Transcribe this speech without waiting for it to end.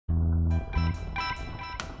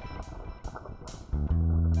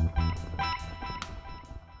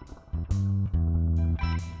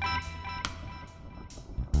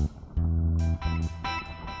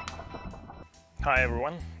Hi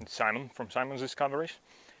everyone, it's Simon from Simon's Discoveries.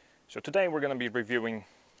 So today we're going to be reviewing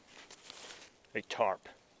a tarp.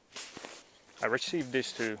 I received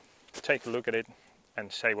this to take a look at it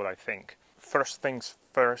and say what I think. First things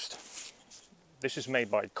first, this is made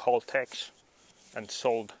by KollteX and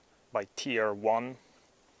sold by TR1.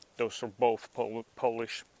 Those are both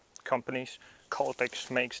Polish companies. KollteX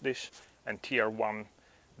makes this and TR1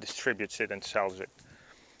 distributes it and sells it.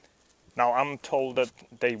 Now I'm told that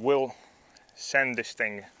they will send this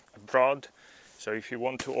thing abroad, so if you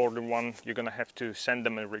want to order one, you're gonna have to send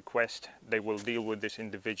them a request. They will deal with this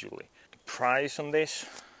individually. The price on this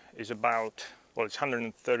is about, well, it's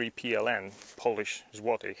 130 PLN, Polish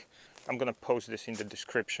zloty. I'm gonna post this in the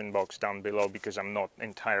description box down below because I'm not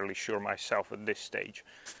entirely sure myself at this stage.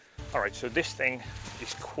 Alright, so this thing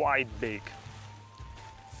is quite big.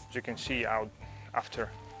 As you can see out after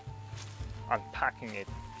unpacking it,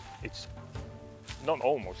 it's not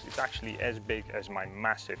almost, it's actually as big as my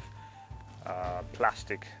massive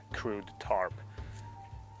plastic crude tarp.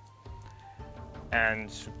 And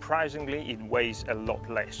surprisingly, it weighs a lot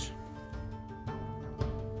less.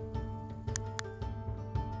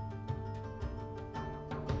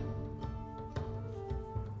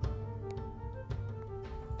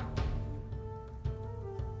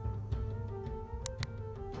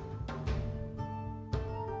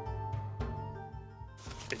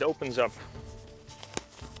 It opens up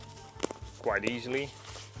quite easily.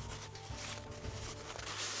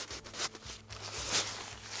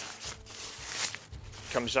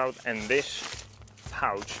 Comes out, and this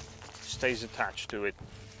pouch stays attached to it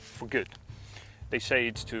for good. They say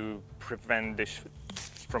it's to prevent this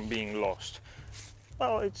from being lost.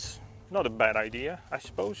 Well, it's not a bad idea, I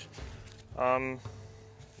suppose.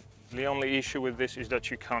 The only issue with this is that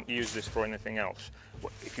you can't use this for anything else.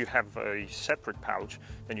 If you have a separate pouch,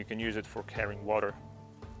 then you can use it for carrying water,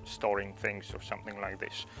 storing things or something like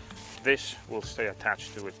this. This will stay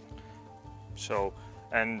attached to it. So,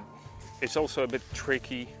 and it's also a bit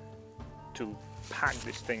tricky to pack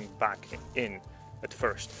this thing back in at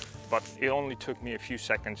first, but it only took me a few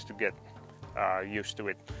seconds to get used to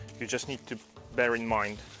it. You just need to bear in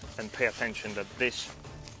mind and pay attention that this,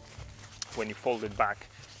 when you fold it back,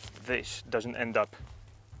 this doesn't end up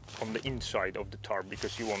on the inside of the tarp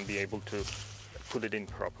because you won't be able to put it in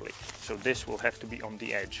properly. So this will have to be on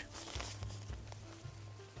the edge,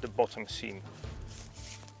 the bottom seam,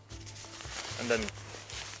 and then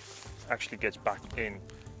actually gets back in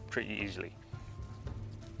pretty easily.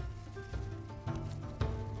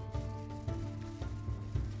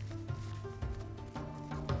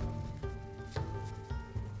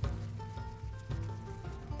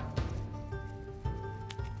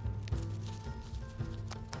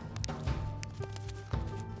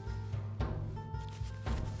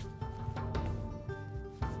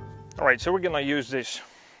 Alright, so we're gonna use this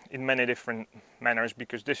in many different manners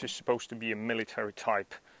because this is supposed to be a military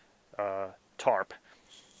type tarp,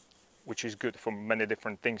 which is good for many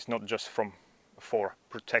different things, not just for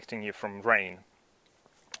protecting you from rain.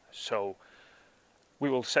 So we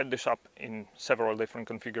will set this up in several different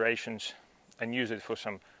configurations and use it for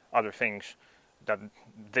some other things that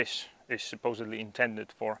this is supposedly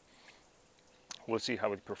intended for. We'll see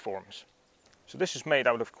how it performs. So this is made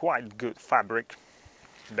out of quite good fabric.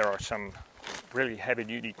 There are some really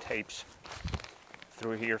heavy-duty tapes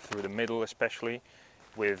through here, through the middle especially,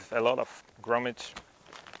 with a lot of grommets.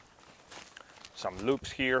 Some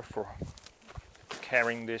loops here for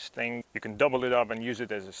carrying this thing. You can double it up and use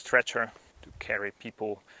it as a stretcher to carry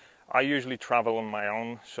people. I usually travel on my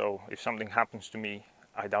own, so if something happens to me,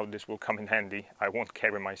 I doubt this will come in handy. I won't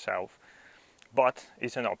carry myself, but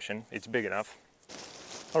it's an option. It's big enough.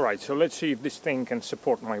 Alright, so let's see if this thing can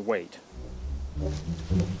support my weight.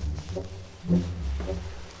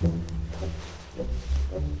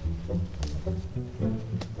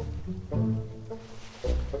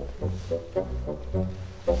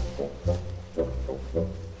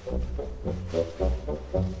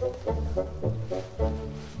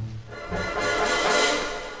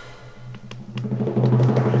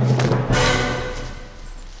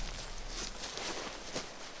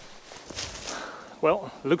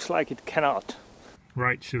 Well, looks like it cannot.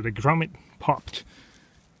 Right, so the grommet popped.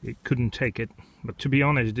 It couldn't take it, but to be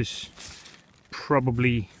honest, this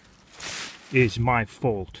probably is my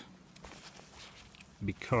fault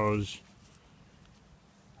because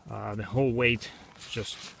the whole weight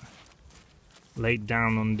just laid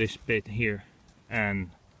down on this bit here and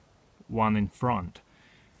one in front.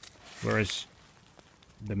 whereas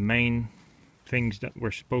the main things that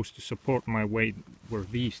were supposed to support my weight were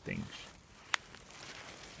these things,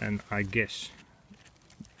 and I guess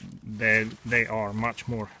they are much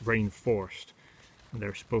more reinforced.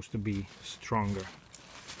 They're supposed to be stronger.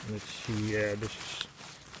 Let's see, this is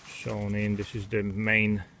shown in, this is the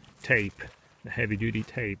main tape, the heavy duty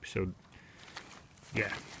tape. So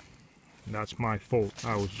yeah, that's my fault.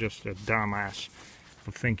 I was just a dumbass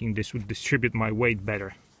for thinking this would distribute my weight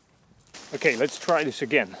better. Okay, let's try this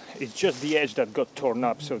again. It's just the edge that got torn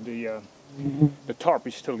up, so the tarp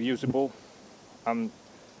is still usable.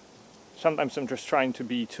 Sometimes I'm just trying to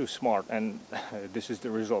be too smart, and this is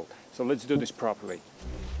the result. So let's do this properly.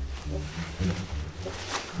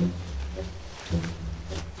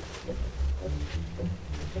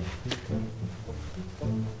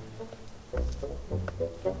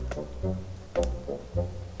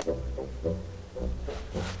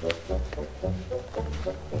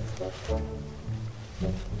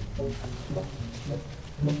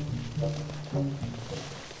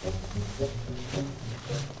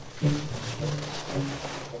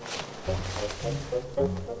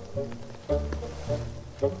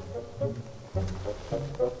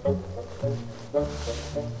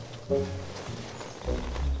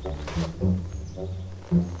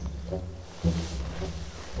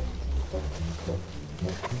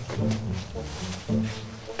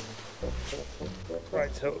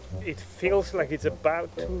 Right, so it feels like it's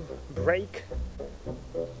about to break,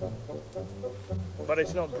 but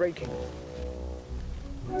it's not breaking.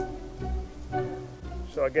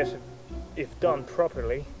 So I guess if done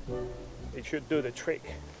properly, it should do the trick.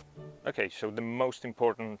 Okay, so the most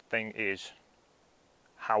important thing is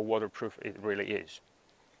how waterproof it really is,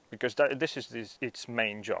 because this is its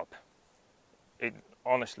main job.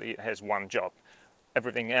 Honestly, it has one job.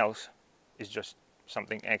 Everything else is just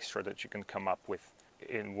something extra that you can come up with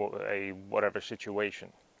in a whatever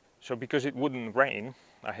situation. So because it wouldn't rain,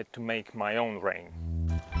 I had to make my own rain.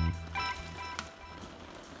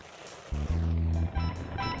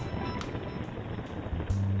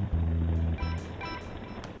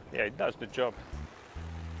 Yeah, it does the job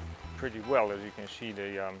pretty well. As you can see,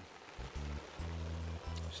 the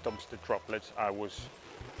stops the droplets. I was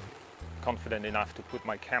confident enough to put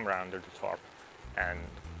my camera under the tarp, and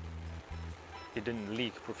it didn't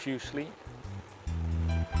leak profusely.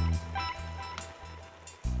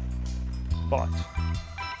 But,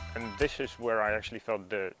 and this is where I actually felt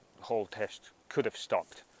the whole test could have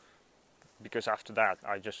stopped, because after that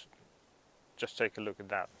I just take a look at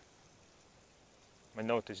that. I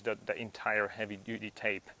noticed that the entire heavy duty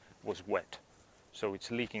tape was wet, so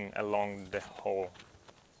it's leaking along the whole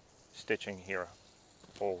stitching here,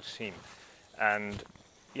 whole seam. And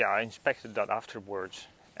yeah, I inspected that afterwards,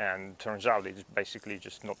 and turns out it's basically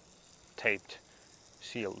just not taped,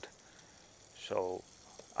 sealed. So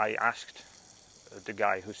I asked the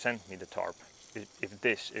guy who sent me the tarp if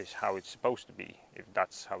this is how it's supposed to be, if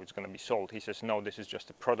that's how it's going to be sold. He says, no, this is just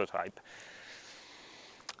a prototype,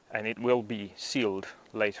 and it will be sealed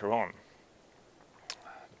later on.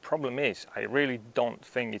 The problem is, I really don't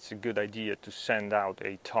think it's a good idea to send out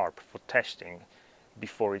a tarp for testing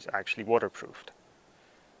before it's actually waterproofed,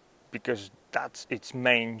 because that's its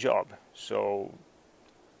main job. So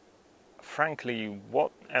frankly,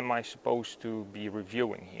 what am I supposed to be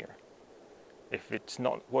reviewing here if it's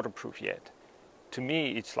not waterproof yet? To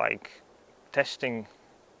me, it's like testing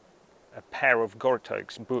a pair of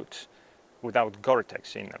KollteX boots without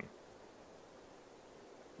KollteX in them.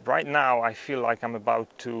 Right now I feel like I'm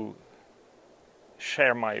about to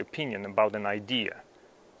share my opinion about an idea,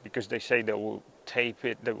 because they say they will tape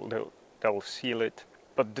it, they will seal it,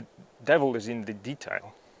 but the devil is in the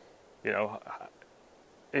detail. You know,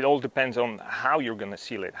 it all depends on how you're gonna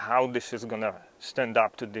seal it, how this is gonna stand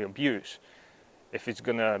up to the abuse. If it's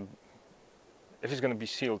gonna be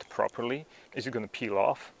sealed properly, is it gonna peel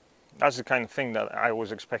off? That's the kind of thing that I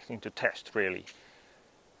was expecting to test, really.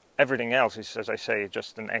 Everything else is, as I say,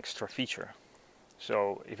 just an extra feature.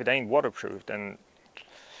 So if it ain't waterproof, then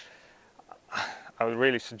I would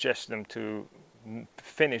really suggest them to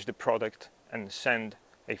finish the product and send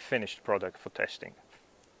a finished product for testing.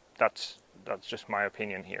 That's just my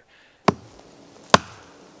opinion here.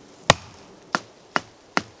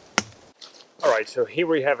 Alright, so here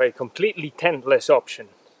we have a completely tentless option.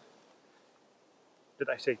 Did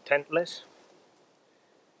I say tentless?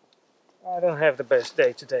 I don't have the best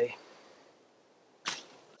day today.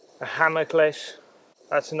 A hammockless,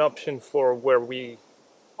 that's an option for where we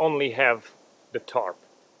only have the tarp.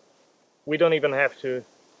 We don't even have to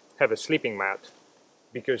have a sleeping mat,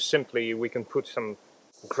 because simply we can put some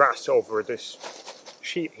grass over this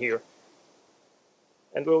sheet here,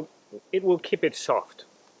 and it will keep it soft.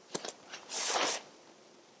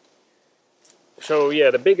 So yeah,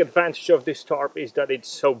 the big advantage of this tarp is that it's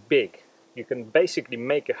so big. You can basically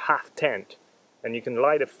make a half tent and you can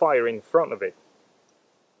light a fire in front of it.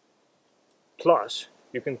 Plus,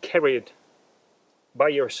 you can carry it by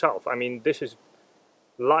yourself. I mean, this is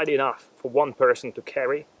light enough for one person to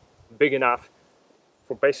carry, big enough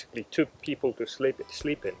for basically 2 people to sleep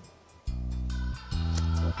in.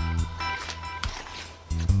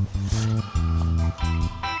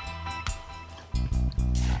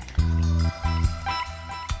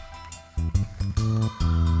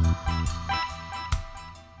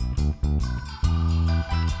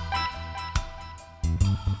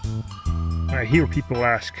 I hear people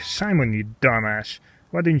ask, Simon, you dumbass,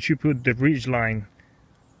 why didn't you put the ridgeline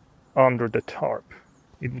under the tarp?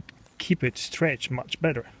 It would keep it stretched much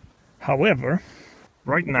better. However,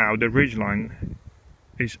 right now the ridgeline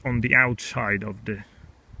is on the outside of the,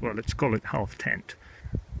 well, let's call it half tent.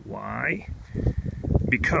 Why?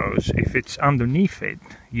 Because if it's underneath it,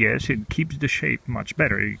 yes, it keeps the shape much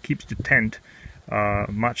better. It keeps the tent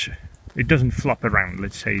it doesn't flop around,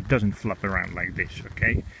 let's say it doesn't flop around like this,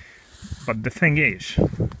 okay? But the thing is,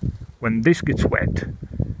 when this gets wet,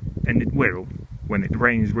 and it will, when it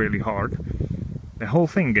rains really hard, the whole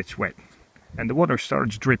thing gets wet, and the water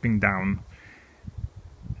starts dripping down,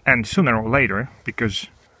 and sooner or later, because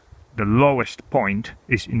the lowest point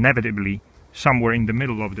is inevitably somewhere in the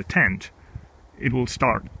middle of the tent, it will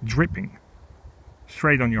start dripping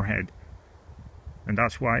straight on your head. And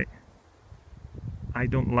that's why I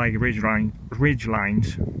don't like ridge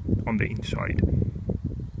lines on the inside.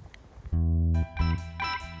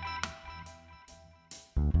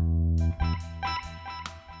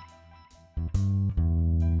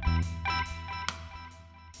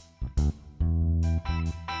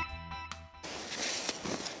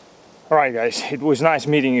 Alright guys, it was nice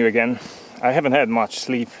meeting you again. I haven't had much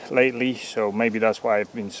sleep lately, so maybe that's why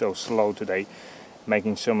I've been so slow today,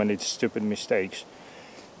 making so many stupid mistakes.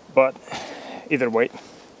 But either way,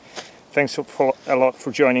 thanks a lot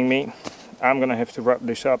for joining me. I'm gonna have to wrap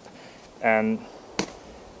this up and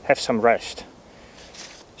have some rest.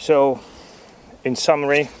 So, in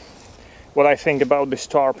summary, what I think about this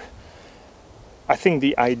tarp, I think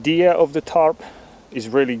the idea of the tarp is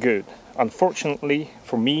really good. Unfortunately,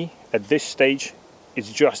 for me, at this stage,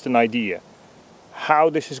 it's just an idea. How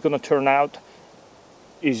this is going to turn out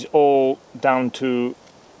is all down to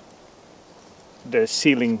the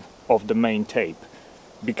sealing of the main tape,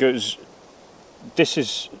 because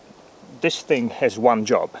this thing has one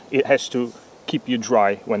job. It has to keep you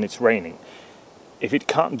dry when it's raining. If it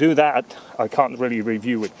can't do that, I can't really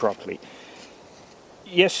review it properly.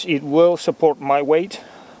 Yes, it will support my weight.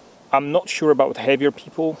 I'm not sure about heavier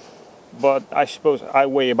people, but I suppose I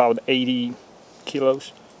weigh about 80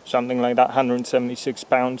 kilos, something like that, 176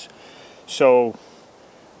 pounds. So,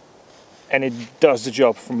 and it does the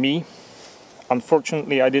job for me.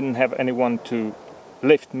 Unfortunately, I didn't have anyone to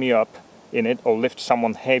lift me up in it, or lift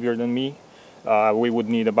someone heavier than me. We would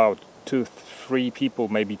need about 2-3 people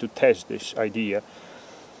maybe to test this idea.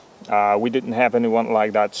 We didn't have anyone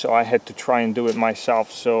like that, so I had to try and do it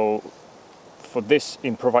myself. So for this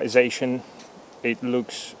improvisation, it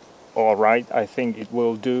looks alright. I think it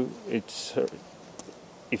will do. It's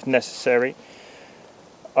if necessary.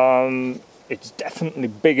 It's definitely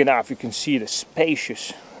big enough. You can see the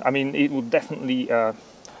spacious. I mean, it will definitely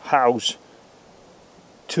house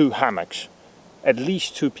 2 hammocks, at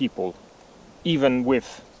least 2 people, even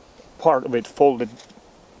with part of it folded,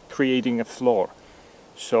 creating a floor.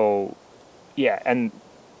 So yeah, and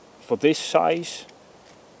for this size,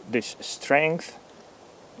 this strength,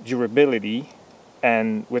 durability,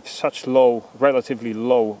 and with such low, relatively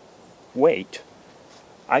low weight,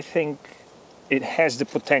 I think it has the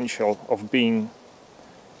potential of being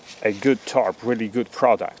a good tarp, really good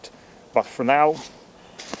product. But for now,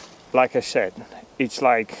 like I said, it's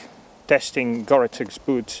like testing KollteX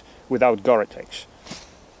boots without KollteX.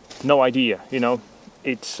 No idea, you know.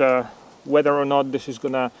 It's whether or not this is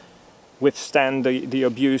gonna withstand the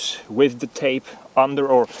abuse with the tape under,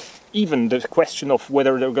 or even the question of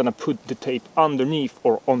whether they're gonna put the tape underneath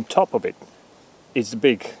or on top of it is the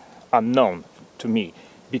big unknown to me,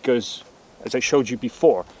 because as I showed you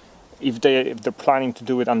before, if they're planning to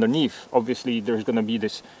do it underneath, obviously there's gonna be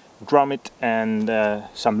this grommet and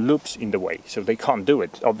some loops in the way, so they can't do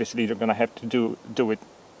it. Obviously they're gonna have to do it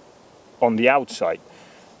on the outside.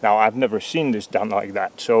 Now, I've never seen this done like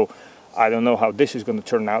that, so I don't know how this is going to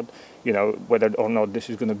turn out, you know, whether or not this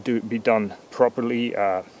is going to be done properly,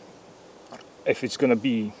 if it's going to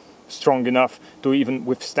be strong enough to even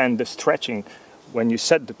withstand the stretching when you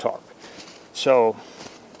set the tarp. So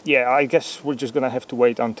yeah, I guess we're just gonna have to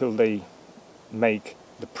wait until they make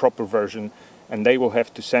the proper version, and they will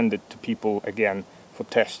have to send it to people again for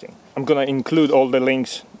testing. I'm gonna include all the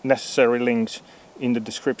links, necessary links, in the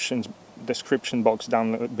description box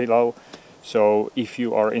down below. So if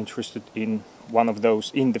you are interested in one of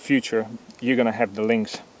those in the future, you're gonna have the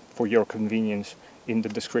links for your convenience in the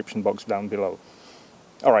description box down below.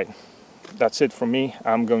 Alright, that's it from me.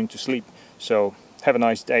 I'm going to sleep, so have a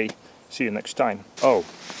nice day. See you next time. Oh,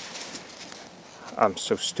 I'm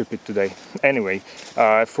so stupid today. Anyway,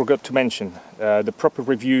 I forgot to mention the proper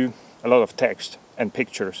review, a lot of text and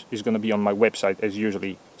pictures, is going to be on my website as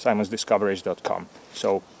usually, simonsdiscoveries.com.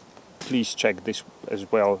 So please check this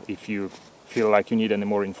as well if you feel like you need any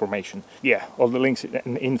more information. Yeah, all the links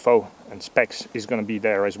and info and specs is going to be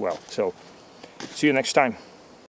there as well. So see you next time.